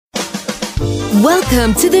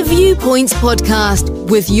Welcome to the Viewpoints podcast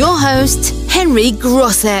with your host, Henry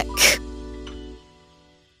Grosek.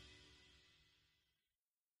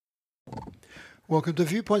 Welcome to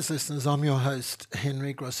Viewpoints, listeners. I'm your host,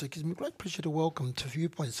 Henry Grosek. It's my great pleasure to welcome to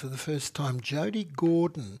Viewpoints for the first time Jodi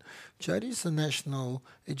Gordon. Jodi's the National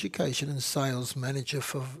Education and Sales Manager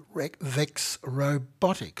for VEX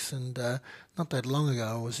Robotics, and not that long ago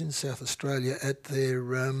I was in South Australia at their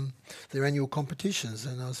annual competitions,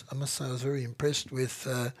 and I must say I was very impressed with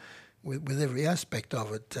every aspect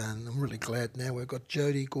of it, and I'm really glad now we've got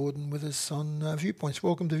Jodi Gordon with us on Viewpoints.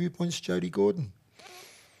 Welcome to Viewpoints, Jodi Gordon.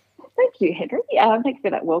 Thank you, Henry. Thanks for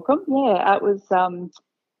that welcome. Yeah, it was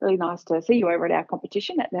really nice to see you over at our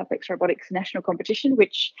competition, at the VEX Robotics National Competition,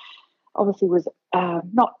 which obviously was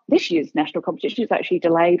not this year's national competition. It's actually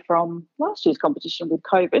delayed from last year's competition with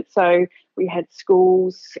COVID. So we had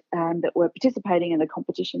schools that were participating in the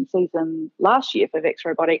competition season last year for VEX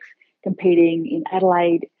Robotics competing in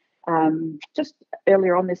Adelaide just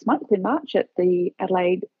earlier on this month in March at the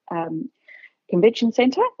Adelaide Convention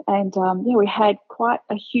Centre, and we had quite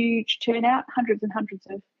a huge turnout, hundreds and hundreds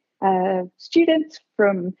of students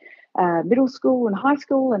from middle school and high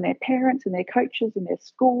school, and their parents and their coaches and their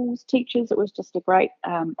schools, teachers. It was just a great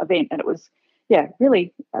event, and it was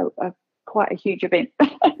really quite a huge event.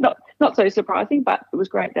 not so surprising, but it was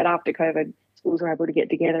great that after COVID, schools were able to get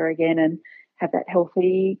together again and have that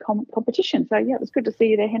healthy competition. So it was good to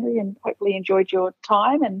see you there, Henry, and hopefully enjoyed your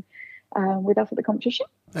time and with us at the competition.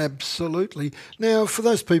 Absolutely. Now, for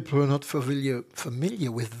those people who are not familiar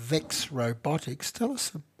with VEX Robotics, tell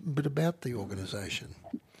us a bit about the organisation.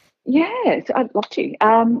 Yes, I'd love to.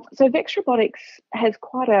 So VEX Robotics has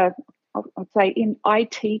quite I'd say in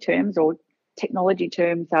IT terms or technology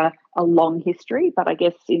terms, a long history, but I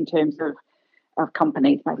guess in terms of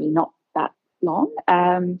companies, maybe not that long.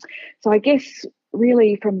 So I guess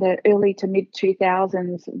really from the early to mid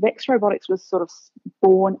 2000s, VEX Robotics was sort of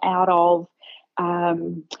born out of, there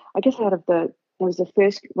was the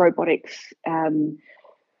first robotics,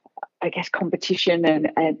 competition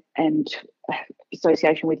and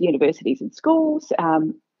association with universities and schools,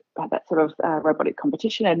 that sort of robotic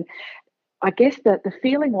competition. And I guess that the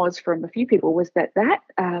feeling was from a few people was that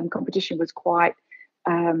competition was quite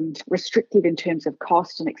restrictive in terms of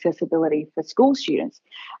cost and accessibility for school students.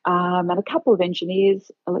 And a couple of engineers,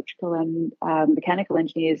 electrical and mechanical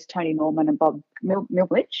engineers, Tony Norman and Bob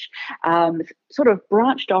Millich, sort of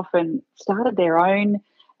branched off and started their own,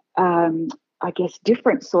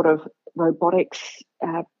 different sort of robotics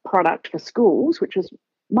product for schools, which was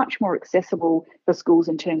much more accessible for schools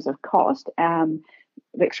in terms of cost,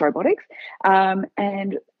 VEX Robotics.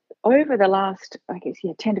 And over the last,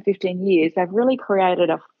 10 to 15 years, they've really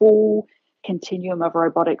created a full continuum of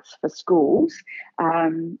robotics for schools,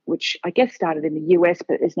 which I guess started in the US,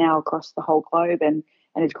 but is now across the whole globe and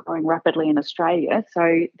is growing rapidly in Australia.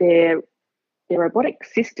 So their robotic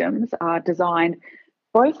systems are designed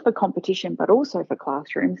both for competition, but also for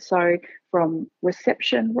classrooms. So from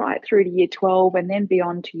reception right through to year 12 and then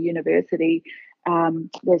beyond to university,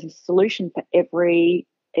 there's a solution for every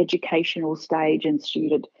educational stage and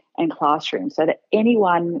student and classroom, so that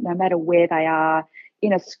anyone, no matter where they are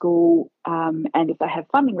in a school, and if they have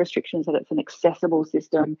funding restrictions, that it's an accessible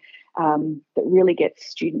system that really gets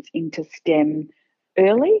students into STEM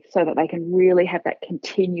early so that they can really have that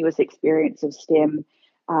continuous experience of STEM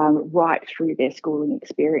right through their schooling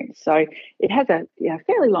experience. So it has a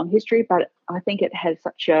fairly long history, but I think it has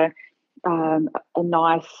such a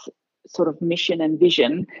nice sort of mission and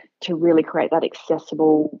vision to really create that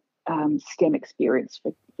accessible STEM experience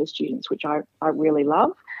for students, which I really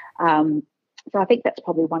love. So I think that's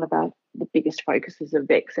probably one of the biggest focuses of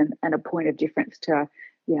VEX and a point of difference to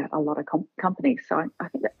a lot of companies. So I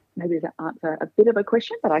think that maybe that answer a bit of a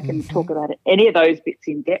question, but I can talk about any of those bits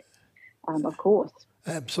in depth, of course.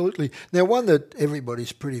 Absolutely. Now, one that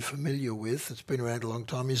everybody's pretty familiar with, it's been around a long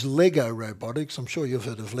time, is Lego robotics. I'm sure you've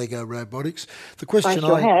heard of Lego robotics. The question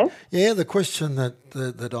have. Yeah, the question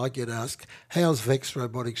that I get asked, how's VEX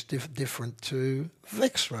robotics different to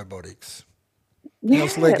VEX robotics?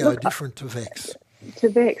 How's Lego different to VEX? To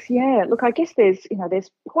VEX, yeah. Look, I guess there's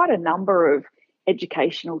quite a number of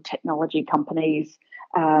educational technology companies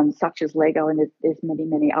such as Lego, and there's many,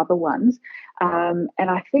 many other ones. And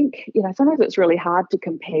I think, sometimes it's really hard to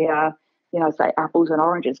compare, say apples and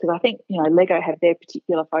oranges, because I think, Lego have their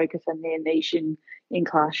particular focus and their niche in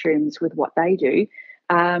classrooms with what they do.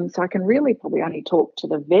 So I can really probably only talk to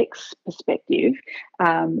the VEX perspective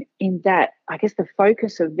in that I guess the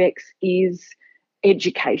focus of VEX is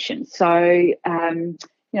education. So,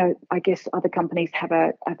 I guess other companies have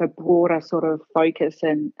a broader sort of focus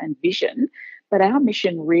and vision, But our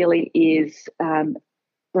mission really is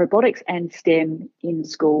robotics and STEM in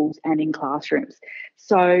schools and in classrooms.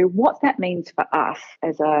 So what that means for us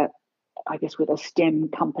as with a STEM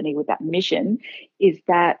company with that mission is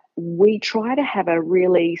that we try to have a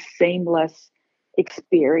really seamless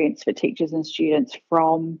experience for teachers and students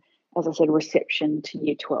from, as I said, reception to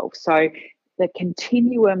year 12. So the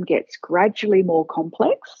continuum gets gradually more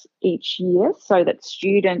complex each year so that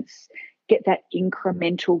students get that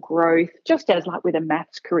incremental growth, just as like with a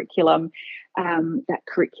maths curriculum, that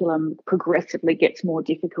curriculum progressively gets more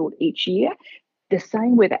difficult each year. The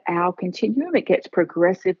same with our continuum, it gets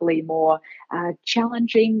progressively more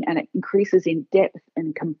challenging, and it increases in depth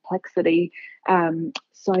and complexity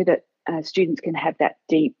so that students can have that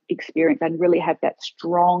deep experience and really have that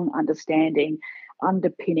strong understanding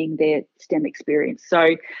underpinning their STEM experience.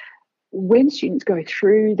 So when students go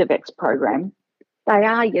through the VEX program, they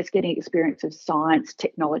are, yes, getting experience of science,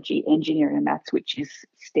 technology, engineering and maths, which is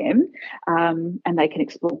STEM, and they can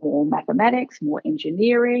explore more mathematics, more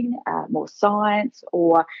engineering, more science,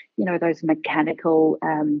 or, those mechanical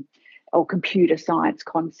or computer science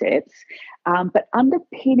concepts. But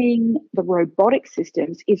underpinning the robotic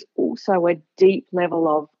systems is also a deep level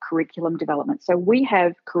of curriculum development. So we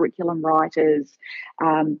have curriculum writers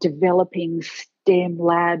developing STEM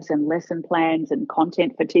labs and lesson plans and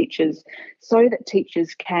content for teachers so that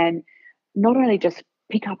teachers can not only just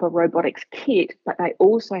pick up a robotics kit, but they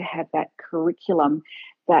also have that curriculum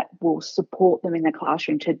that will support them in the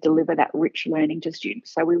classroom to deliver that rich learning to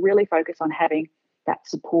students. So we really focus on having that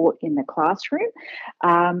support in the classroom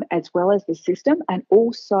as well as the system. And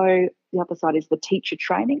also the other side is the teacher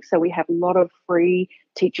training. So we have a lot of free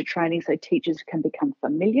teacher training so teachers can become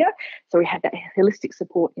familiar. So we have that holistic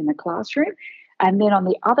support in the classroom. And then on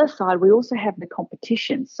the other side, we also have the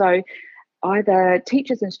competition. So either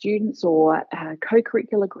teachers and students or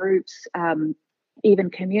co-curricular groups, even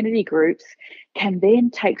community groups can then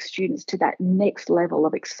take students to that next level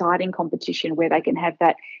of exciting competition where they can have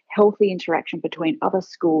that healthy interaction between other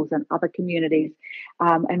schools and other communities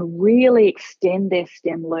and really extend their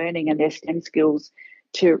STEM learning and their STEM skills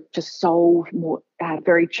to solve more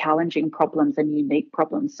very challenging problems and unique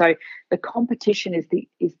problems. So the competition is the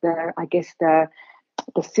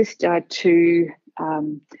sister to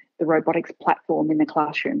the robotics platform in the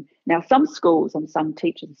classroom. Now, some schools and some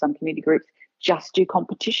teachers and some community groups just do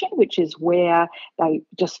competition, which is where they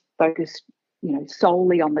just focus,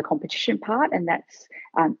 solely on the competition part, and that's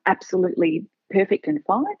absolutely perfect and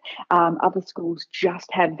fine. Other schools just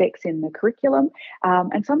have VEX in the curriculum,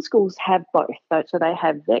 and some schools have both. So they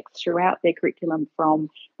have VEX throughout their curriculum from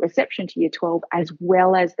reception to year 12, as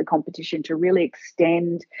well as the competition to really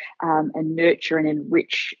extend and nurture and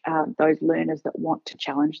enrich those learners that want to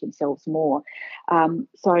challenge themselves more.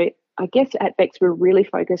 So I guess at VEX, we're really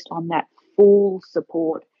focused on that full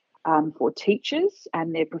support for teachers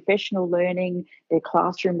and their professional learning, their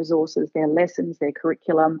classroom resources, their lessons, their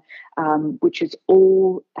curriculum, which is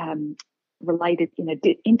all related in an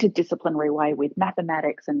interdisciplinary way with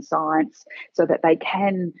mathematics and science so that they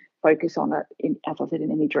can focus on it, as I said,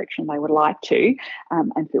 in any direction they would like to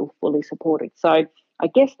and feel fully supported. So I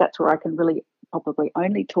guess that's where I can really probably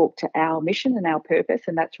only talk to our mission and our purpose,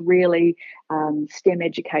 and that's really STEM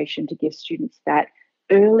education to give students that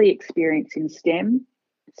early experience in STEM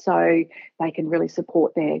so they can really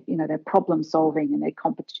support their problem solving and their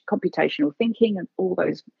computational thinking and all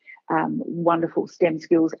those wonderful STEM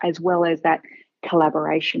skills, as well as that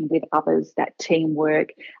collaboration with others, that teamwork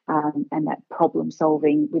and that problem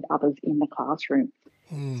solving with others in the classroom.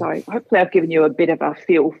 So hopefully I've given you a bit of a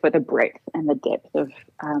feel for the breadth and the depth of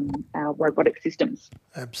our robotic systems.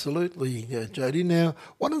 Absolutely, Jodi. Now,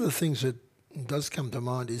 one of the things that does come to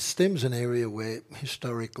mind is STEM's an area where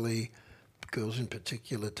historically girls in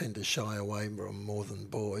particular tend to shy away from more than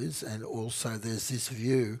boys, and also there's this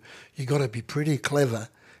view you've got to be pretty clever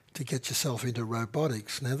to get yourself into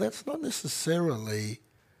robotics. Now, that's not necessarily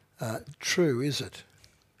true, is it?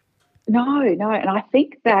 No, and I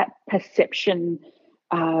think that perception,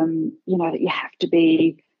 that you have to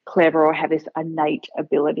be clever or have this innate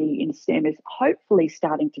ability in STEM is hopefully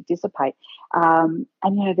starting to dissipate. And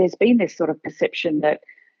there's been this sort of perception that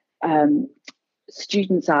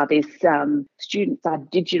students are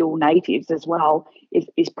digital natives as well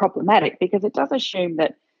is problematic, because it does assume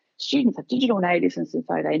that students are digital natives and so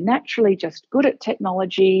they're naturally just good at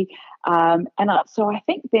technology. So I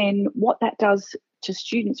think then what that does to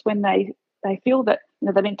students when they feel that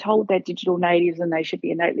they've been told they're digital natives and they should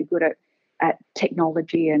be innately good at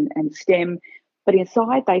technology and STEM, but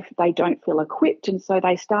inside they don't feel equipped, and so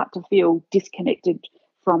they start to feel disconnected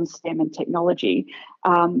from STEM and technology.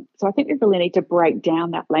 So I think we really need to break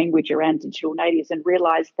down that language around digital natives and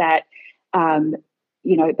realise that,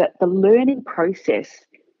 that the learning process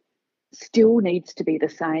still needs to be the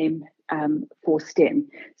same for STEM.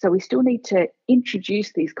 So we still need to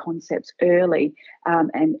introduce these concepts early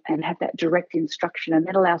and have that direct instruction, and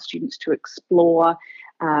then allow students to explore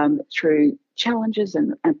through challenges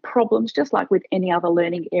and problems, just like with any other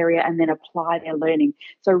learning area, and then apply their learning.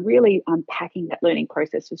 So really unpacking that learning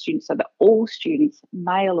process for students so that all students,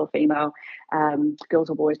 male or female, girls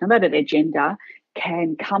or boys, no matter their gender,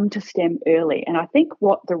 can come to STEM early. And I think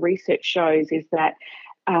what the research shows is that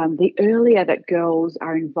the earlier that girls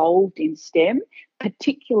are involved in STEM,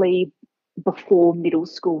 particularly before middle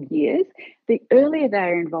school years, the earlier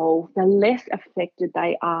they're involved, the less affected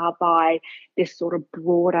they are by this sort of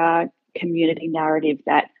broader community narrative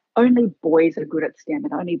that only boys are good at STEM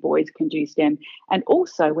and only boys can do STEM. And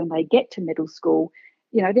also when they get to middle school,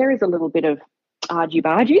 there is a little bit of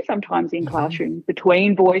argy-bargy sometimes in classroom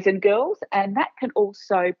between boys and girls, and that can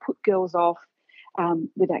also put girls off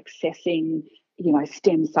with accessing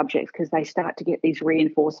STEM subjects, because they start to get these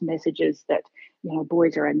reinforced messages that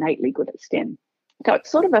boys are innately good at STEM. So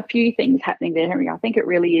it's sort of a few things happening there, Henry. I think it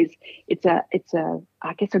really is. It's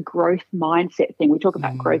a growth mindset thing. We talk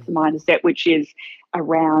about growth mindset, which is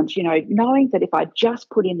around knowing that if I just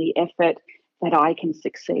put in the effort, that I can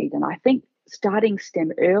succeed. And I think starting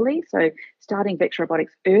STEM early, so starting Vector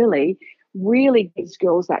Robotics early, really gives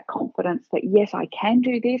girls that confidence that, yes, I can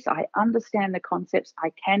do this, I understand the concepts,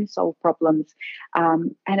 I can solve problems,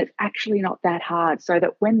 and it's actually not that hard, so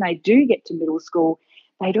that when they do get to middle school,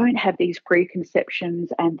 they don't have these preconceptions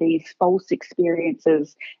and these false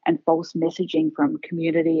experiences and false messaging from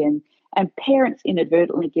community, and parents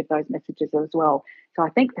inadvertently give those messages as well. So I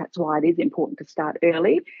think that's why it is important to start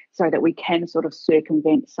early, so that we can sort of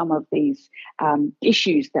circumvent some of these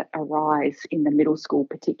issues that arise in the middle school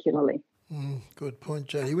particularly. Good point,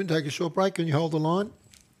 Jodi. We'll take a short break. Can you hold the line?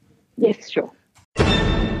 Yes, sure.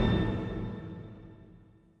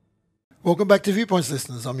 Welcome back to Viewpoints,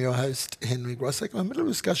 listeners. I'm your host, Henry Grosek. I'm in a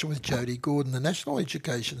discussion with Jodi Gordon, the National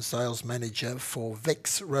Education Sales Manager for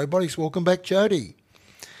VEX Robotics. Welcome back, Jodi.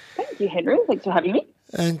 Thank you, Henry. Thanks for having me.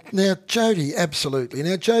 And now, Jodi, absolutely.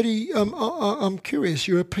 Now, Jodi, I'm curious.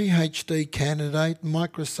 You're a PhD candidate,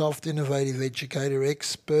 Microsoft Innovative Educator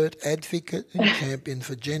Expert, Advocate and Champion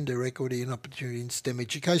for Gender Equity and Opportunity in STEM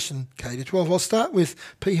Education, K-12. I'll start with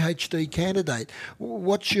PhD candidate.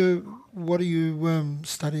 What are you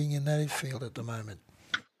studying in that field at the moment?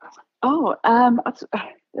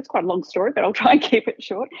 That's quite a long story, but I'll try and keep it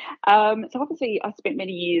short. So obviously I spent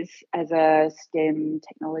many years as a STEM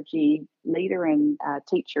technology leader and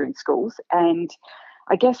teacher in schools. And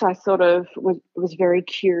I guess I sort of was very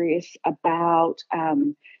curious about,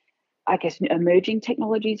 emerging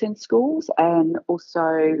technologies in schools, and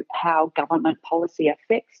also how government policy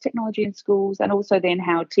affects technology in schools, and also then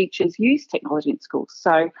how teachers use technology in schools.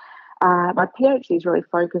 So my PhD is really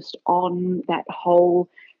focused on that whole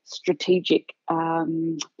strategic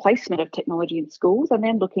placement of technology in schools, and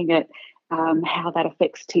then looking at how that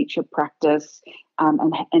affects teacher practice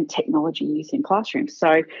and technology use in classrooms.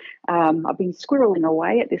 So I've been squirreling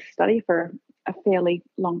away at this study for a fairly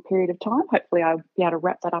long period of time. Hopefully I'll be able to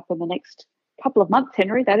wrap that up in the next couple of months,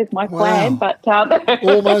 Henry. That is my plan. But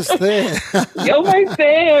almost there. Almost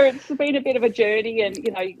there. It's been a bit of a journey, and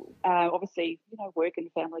obviously work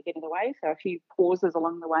and family get in the way, so a few pauses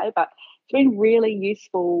along the way. But it's been really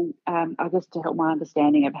useful, I guess, to help my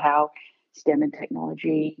understanding of how STEM and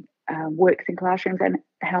technology works in classrooms, and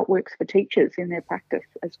how it works for teachers in their practice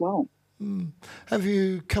as well. Have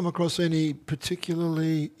you come across any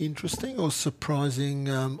particularly interesting or surprising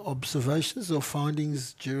observations or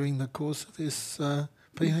findings during the course of this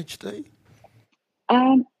PhD?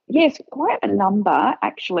 Yes, quite a number,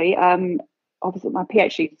 actually. Obviously, my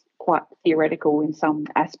PhD is quite theoretical in some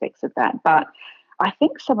aspects of that, but I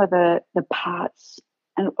think some of the parts,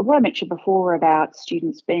 and what I mentioned before about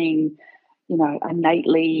students being,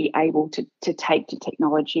 innately able to take to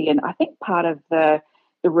technology, and I think part of the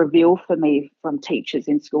reveal for me from teachers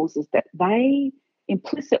in schools is that they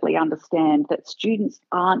implicitly understand that students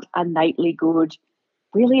aren't innately good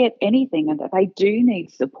really at anything, and that they do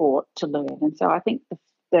need support to learn. And so I think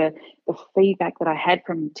the feedback that I had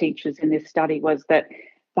from teachers in this study was that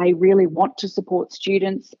they really want to support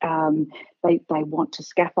students. They want to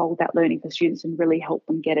scaffold that learning for students and really help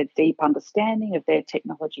them get a deep understanding of their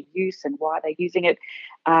technology use and why they're using it.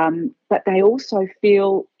 But they also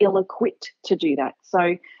feel ill-equipped to do that.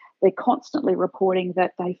 So they're constantly reporting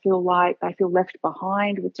that they feel left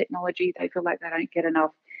behind with technology. They feel like they don't get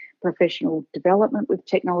enough professional development with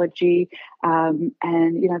technology, and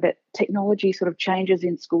that technology sort of changes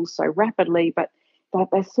in schools so rapidly, but that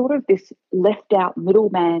they're sort of this left out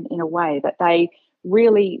middleman in a way, that they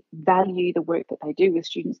really value the work that they do with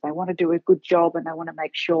students. They want to do a good job, and they want to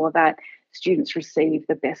make sure that students receive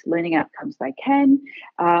the best learning outcomes they can.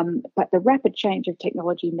 But the rapid change of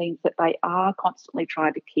technology means that they are constantly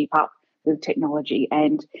trying to keep up with technology,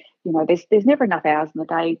 and there's never enough hours in the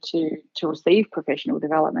day to receive professional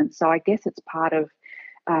development. So I guess it's part of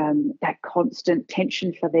that constant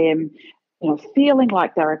tension for them, feeling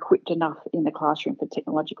like they're equipped enough in the classroom for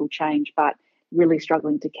technological change, but really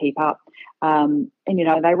struggling to keep up. And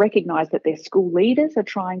they recognise that their school leaders are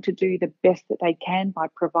trying to do the best that they can by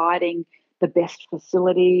providing the best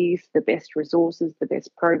facilities, the best resources, the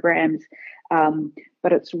best programs.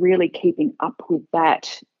 But it's really keeping up with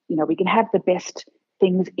that. We can have the best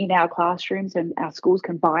things in our classrooms, and our schools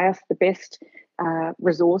can buy us the best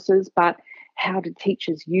resources, but how do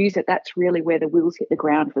teachers use it? That's really where the wheels hit the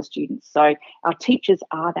ground for students. So our teachers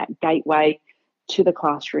are that gateway to the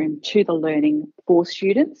classroom, to the learning for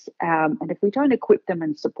students. And if we don't equip them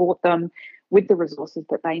and support them with the resources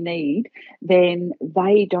that they need, then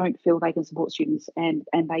they don't feel they can support students, and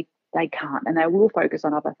they can't, and they will focus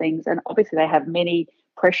on other things. And obviously they have many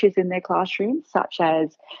pressures in their classrooms, such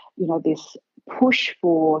as, this push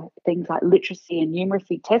for things like literacy and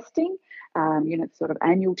numeracy testing, sort of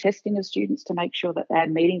annual testing of students to make sure that they're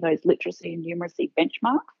meeting those literacy and numeracy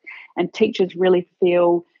benchmarks. And teachers really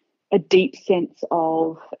feel a deep sense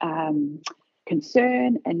of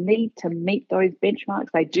concern and need to meet those benchmarks.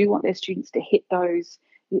 They do want their students to hit those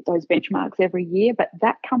benchmarks every year, but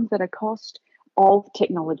that comes at a cost of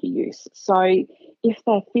technology use. So if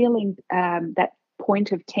they're feeling that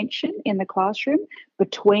point of tension in the classroom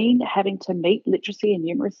between having to meet literacy and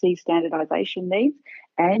numeracy standardization needs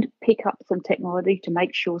and pick up some technology to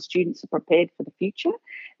make sure students are prepared for the future,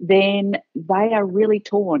 then they are really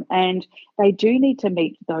torn, and they do need to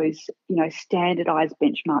meet those, standardized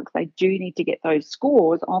benchmarks. They do need to get those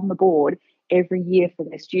scores on the board every year for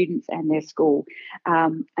their students and their school.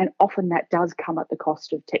 And often that does come at the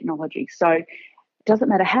cost of technology. So it doesn't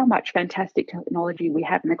matter how much fantastic technology we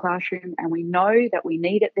have in the classroom, and we know that we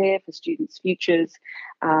need it there for students' futures,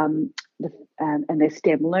 and their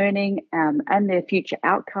STEM learning, and their future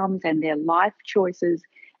outcomes and their life choices,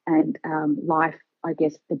 and life, I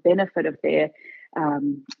guess, the benefit of their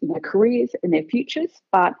careers and their futures.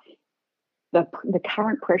 But the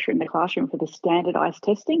current pressure in the classroom for the standardized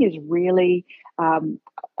testing is really a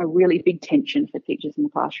really big tension for teachers in the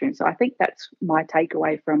classroom. So I think that's my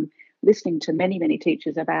takeaway from listening to many, many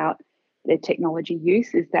teachers about their technology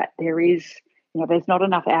use, is that there's not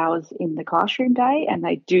enough hours in the classroom day, and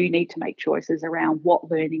they do need to make choices around what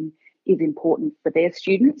learning is important for their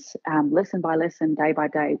students, lesson by lesson, day by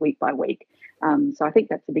day, week by week. So I think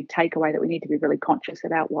that's a big takeaway, that we need to be really conscious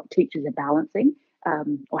about what teachers are balancing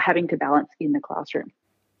or having to balance in the classroom.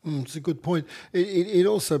 It's a good point. It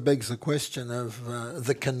also begs the question of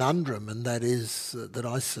the conundrum, and that is that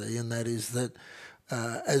I see, and that is that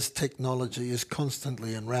as technology is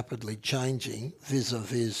constantly and rapidly changing,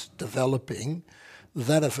 vis-a-vis developing,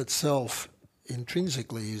 that of itself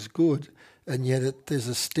intrinsically is good, and yet there's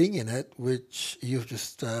a sting in it, which you've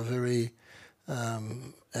just very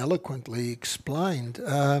eloquently explained.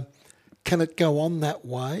 Can it go on that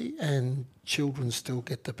way and children still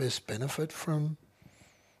get the best benefit from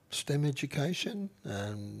STEM education,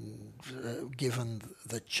 given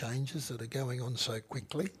the changes that are going on so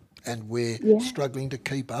quickly, and we're struggling to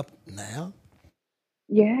keep up now?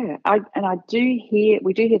 Yeah, we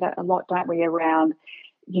do hear that a lot, don't we, around,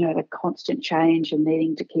 the constant change and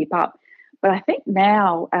needing to keep up. But I think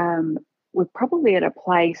now we're probably at a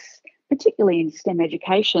place, particularly in STEM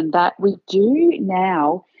education, that we do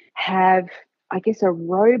now have, I guess, a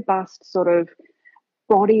robust sort of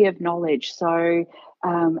body of knowledge. So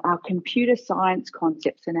our computer science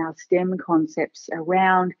concepts and our STEM concepts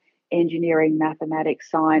around engineering, mathematics,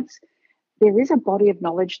 science, there is a body of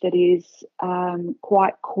knowledge that is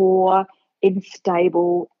quite core and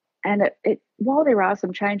stable. And while there are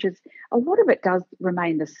some changes, a lot of it does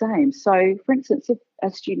remain the same. So, for instance, if a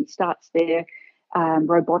student starts their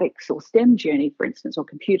robotics or STEM journey, for instance, or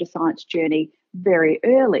computer science journey very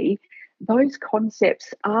early, those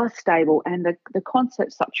concepts are stable. And the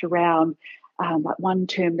concepts such around, like one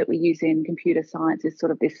term that we use in computer science is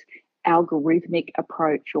sort of this algorithmic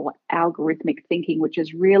approach or algorithmic thinking, which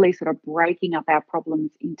is really sort of breaking up our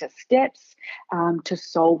problems into steps to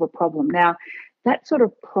solve a problem. Now, that sort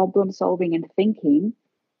of problem solving and thinking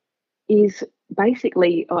is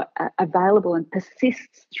basically available and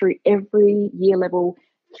persists through every year level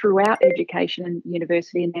throughout education and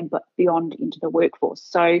university and then beyond into the workforce.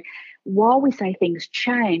 So while we say things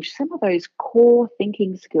change, some of those core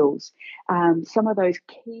thinking skills, some of those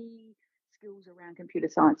key skills around computer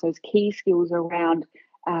science, those key skills around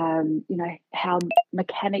how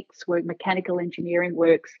mechanics work, mechanical engineering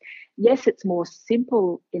works. Yes, it's more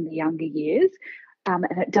simple in the younger years, and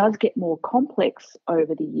it does get more complex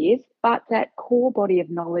over the years, but that core body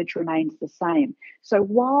of knowledge remains the same. So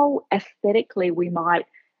while aesthetically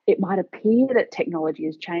it might appear that technology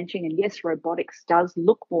is changing, and yes, robotics does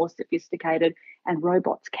look more sophisticated and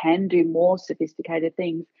robots can do more sophisticated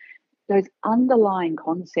things, those underlying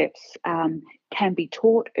concepts can be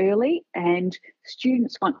taught early, and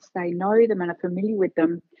students, once they know them and are familiar with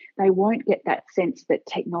them, they won't get that sense that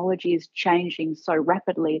technology is changing so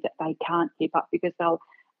rapidly that they can't keep up, because they'll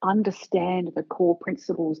understand the core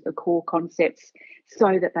principles, the core concepts,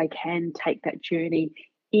 so that they can take that journey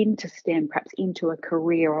into STEM, perhaps into a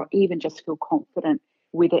career, or even just feel confident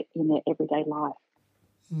with it in their everyday life.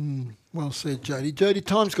 Well said, Jodi. Jodi,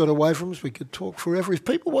 time's got away from us. We could talk forever. If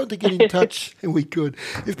people want to get in touch, we could.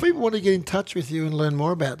 If people want to get in touch with you and learn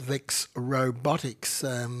more about Vex Robotics,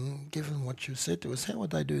 given what you said to us, how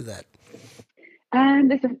would they do that?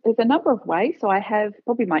 There's a number of ways. So I have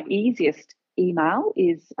probably my easiest email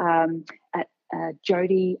is at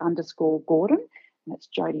Jodi_Gordon. That's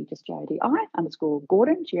Jodi, just Jodi _Gordon,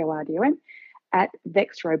 Gordon, at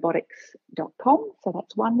vexrobotics.com. So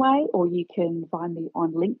that's one way, or you can find me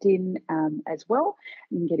on LinkedIn as well.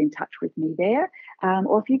 You can get in touch with me there.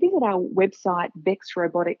 Or if you visit our website,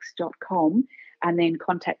 vexrobotics.com, and then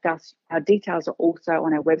contact us, our details are also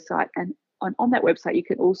on our website. And on that website, you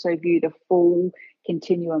can also view the full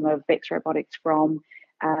continuum of Vex Robotics from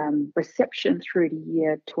reception through to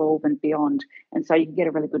year 12 and beyond. And so you can get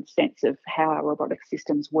a really good sense of how our robotic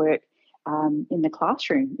systems work in the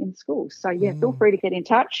classroom in schools. So yeah, feel free to get in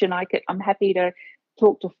touch, and I'm happy to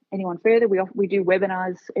talk to anyone further. We do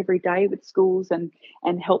webinars every day with schools and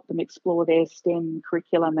help them explore their STEM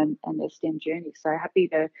curriculum and their STEM journey. So happy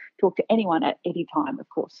to talk to anyone at any time, of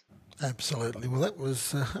course. Absolutely. Well, that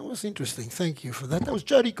was interesting. Thank you for that. That was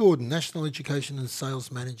Jodi Gordon, National Education and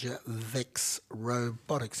Sales Manager, Vex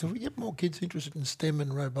Robotics. If we get more kids interested in STEM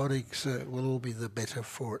and robotics, we'll all be the better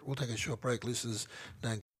for it. We'll take a short break. Listeners,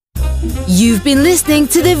 don't. You've been listening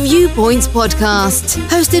to the Viewpoints podcast,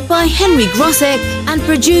 hosted by Henry Grosek and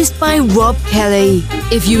produced by Rob Kelly.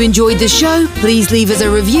 If you enjoyed the show, please leave us a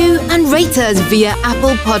review and rate us via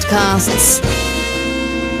Apple Podcasts.